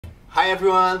Hi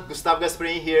everyone, Gustavo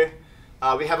Gasperin here.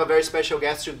 We have a very special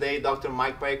guest today, Dr.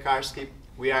 Mike Piekarski.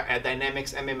 We are at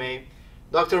Dynamics MMA.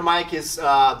 Dr. Mike is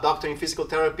a doctor in physical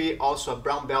therapy, also a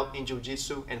brown belt in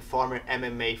jiu-jitsu and former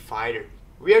MMA fighter.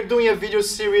 We are doing a video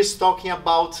series talking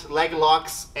about leg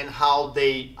locks and how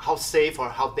safe or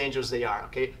how dangerous they are,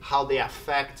 okay? How they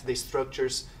affect the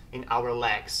structures in our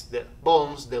legs, the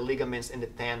bones, the ligaments, and the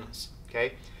tendons,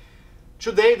 okay?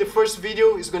 Today, the first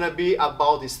video is gonna be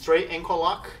about the straight ankle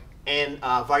lock and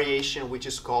a variation which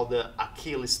is called the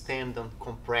Achilles tendon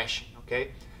compression, okay?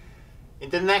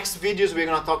 In the next videos, we're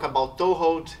gonna talk about toe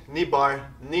hold, knee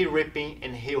bar, knee ripping,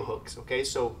 and heel hooks, okay?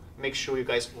 So make sure you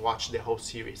guys watch the whole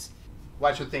series.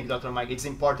 What do you think, Dr. Mike? It's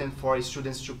important for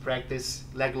students to practice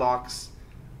leg locks,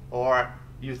 or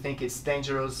you think it's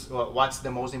dangerous? Or what's the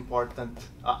most important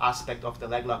aspect of the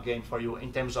leg lock game for you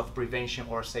in terms of prevention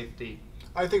or safety?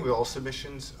 I think with all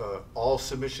submissions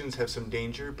have some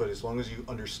danger, but as long as you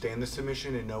understand the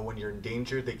submission and know when you're in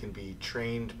danger, they can be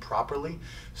trained properly.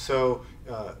 So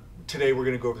today we're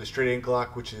going to go over the straight ankle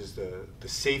lock, which is the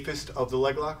safest of the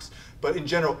leg locks. But in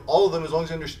general, all of them, as long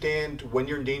as you understand when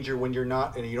you're in danger, when you're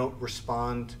not, and you don't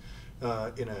respond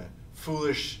in a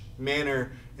foolish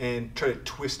manner and try to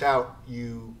twist out,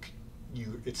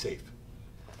 it's safe.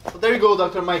 So there you go,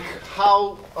 Dr. Mike.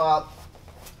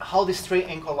 How the straight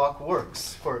ankle lock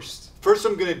works first. First,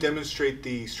 I'm going to demonstrate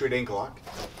the straight ankle lock.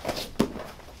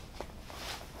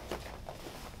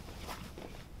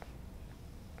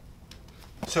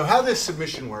 So how this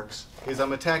submission works is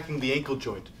I'm attacking the ankle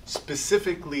joint,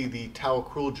 specifically the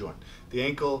TALOCRURAL joint. The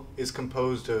ankle is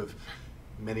composed of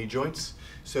many joints.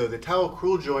 So the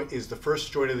TALOCRURAL joint is the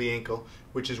first joint of the ankle,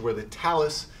 which is where the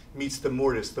talus meets the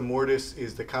mortise. The mortise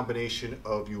is the combination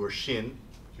of your shin,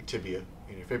 your tibia,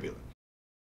 and your fibula.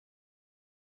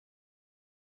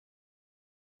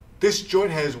 This joint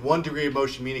has 1 degree of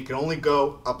motion, meaning it can only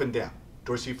go up and down,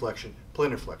 dorsiflexion,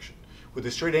 plantarflexion. With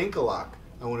the straight ankle lock,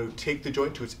 I want to take the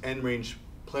joint to its end range,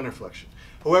 plantarflexion.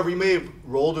 However, you may have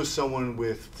rolled with someone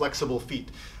with flexible feet.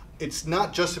 It's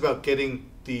not just about getting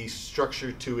the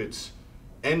structure to its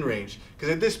end range, because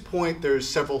at this point there's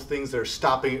several things that are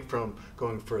stopping it from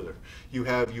going further. You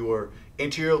have your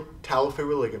anterior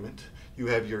talofibular ligament, you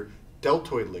have your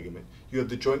deltoid ligament, you have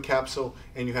the joint capsule,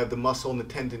 and you have the muscle and the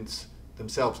tendons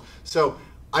themselves. So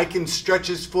I can stretch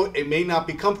his foot. It may not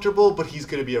be comfortable, but he's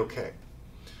going to be okay.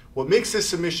 What makes this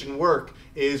submission work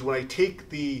is when I take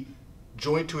the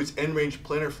joint to its end range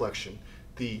plantar flexion,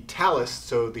 the talus,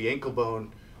 so the ankle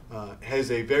bone, has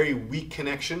a very weak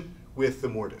connection with the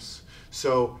mortise.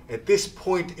 So at this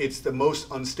point, it's the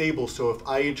most unstable. So if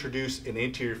I introduce an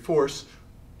anterior force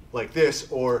like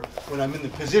this, or when I'm in the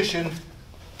position,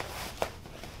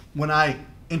 when I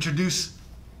introduce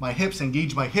my hips,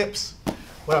 engage my hips,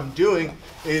 what I'm doing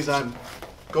is I'm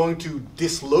going to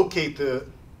dislocate the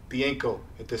ankle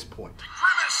at this point.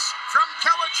 Grimace from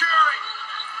Calcaneous.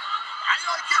 I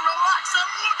like you relax and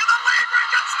look at the lever.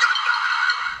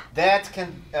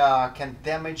 That can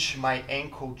damage my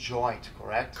ankle joint,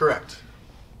 correct? Correct.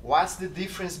 What's the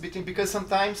difference between, because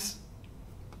sometimes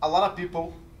a lot of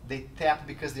people, they tap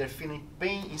because they're feeling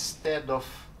pain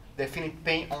they're feeling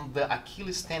pain on the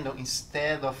Achilles tendon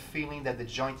instead of feeling that the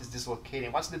joint is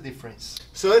dislocating. What's the difference?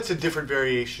 So that's a different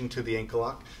variation to the ankle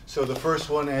lock. So the first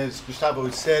one, as Gustavo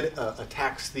said,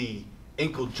 attacks the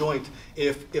ankle joint.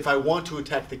 If I want to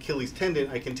attack the Achilles tendon,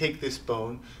 I can take this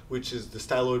bone, which is the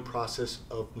styloid process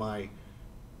of my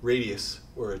radius,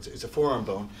 or it's a forearm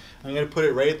bone. I'm going to put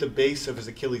it right at the base of his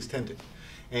Achilles tendon.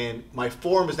 And my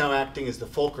forearm is now acting as the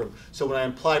fulcrum. So when I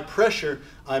apply pressure,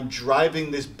 I'm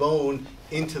driving this bone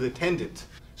into the tendon.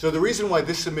 So the reason why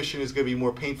this submission is going to be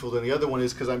more painful than the other one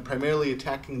is because I'm primarily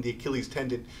attacking the Achilles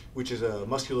tendon, which is a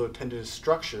muscular tendinous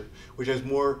structure, which has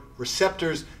more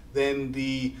receptors than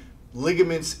the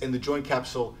ligaments and the joint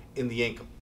capsule in the ankle.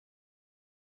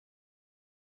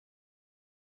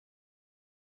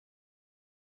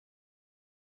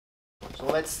 So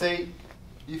let's say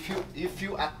if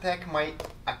you attack my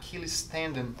Achilles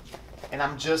tendon and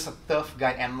I'm just a tough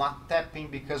guy, I'm not tapping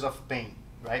because of pain,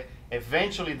 right?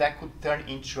 Eventually that could turn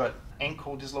into an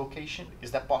ankle dislocation.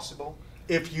 Is that possible?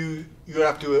 If you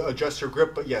have to adjust your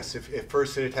grip, but yes, if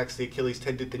first it attacks the Achilles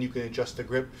tendon, then you can adjust the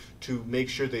grip to make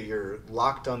sure that you're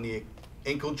locked on the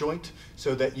ankle joint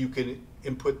so that you can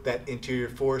input that anterior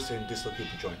force and dislocate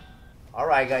the joint. All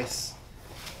right, guys.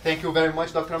 Thank you very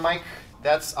much, Dr. Mike.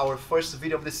 That's our first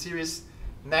video of the series.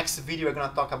 Next video, we're going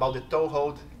to talk about the toe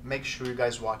hold. Make sure you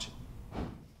guys watch it.